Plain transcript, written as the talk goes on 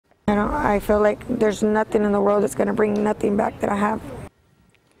I feel like there's nothing in the world that's going to bring nothing back that I have.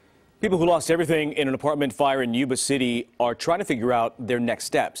 People who lost everything in an apartment fire in Yuba City are trying to figure out their next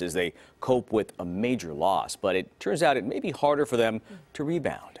steps as they cope with a major loss. But it turns out it may be harder for them to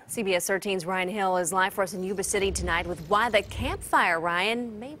rebound. CBS 13's Ryan Hill is live for us in Yuba City tonight with why the campfire,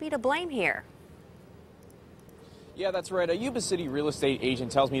 Ryan, may be to blame here. Yeah, that's right. A Yuba City real estate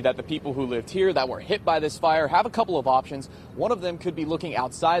agent tells me that the people who lived here that were hit by this fire have a couple of options. One of them could be looking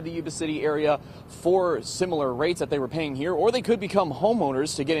outside the Yuba City area for similar rates that they were paying here, or they could become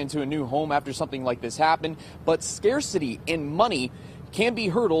homeowners to get into a new home after something like this happened. But scarcity in money can be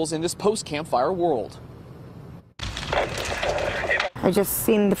hurdles in this post-campfire world. I just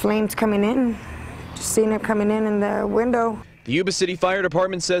seen the flames coming in, just seen it coming in the window. The Yuba City Fire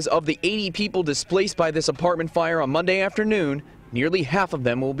Department says of the 80 people displaced by this apartment fire on Monday afternoon, nearly half of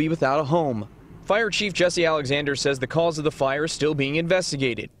them will be without a home. Fire Chief Jesse Alexander says the cause of the fire is still being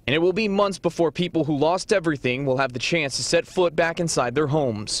investigated, and it will be months before people who lost everything will have the chance to set foot back inside their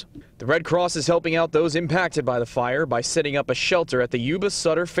homes. The Red Cross is helping out those impacted by the fire by setting up a shelter at the Yuba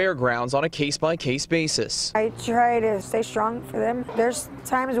Sutter Fairgrounds on a case-by-case basis. I try to stay strong for them. There's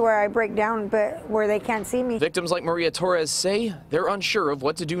times where I break down, but where they can't see me. Victims like Maria Torres say they're unsure of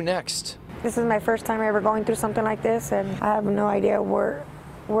what to do next. This is my first time ever going through something like this, and I have no idea where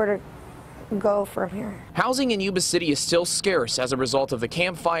to go from here. Housing in Yuba City is still scarce as a result of the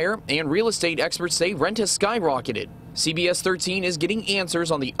campfire, and real estate experts say rent has skyrocketed. CBS 13 is getting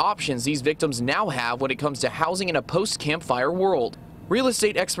answers on the options these victims now have when it comes to housing in a post-campfire world. Real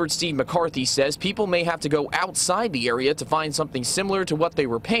estate expert Steve McCarthy says people may have to go outside the area to find something similar to what they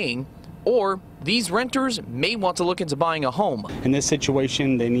were paying, or these renters may want to look into buying a home. In this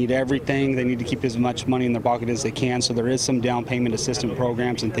situation, they need everything. They need to keep as much money in their pocket as they can, so there is some down payment assistance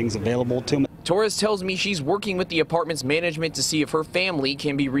programs and things available to them. Torres tells me she's working with the apartment's management to see if her family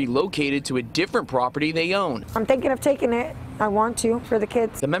can be relocated to a different property they own. I'm thinking of taking it. I want to, for the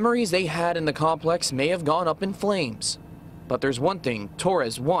kids. The memories they had in the complex may have gone up in flames. But there's one thing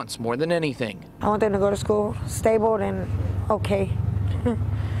Torres wants more than anything. I want them to go to school stable and okay.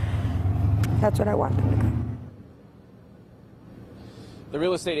 That's what I want them to go. The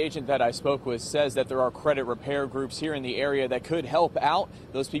real estate agent that I spoke with says that there are credit repair groups here in the area that could help out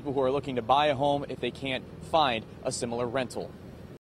those people who are looking to buy a home if they can't find a similar rental.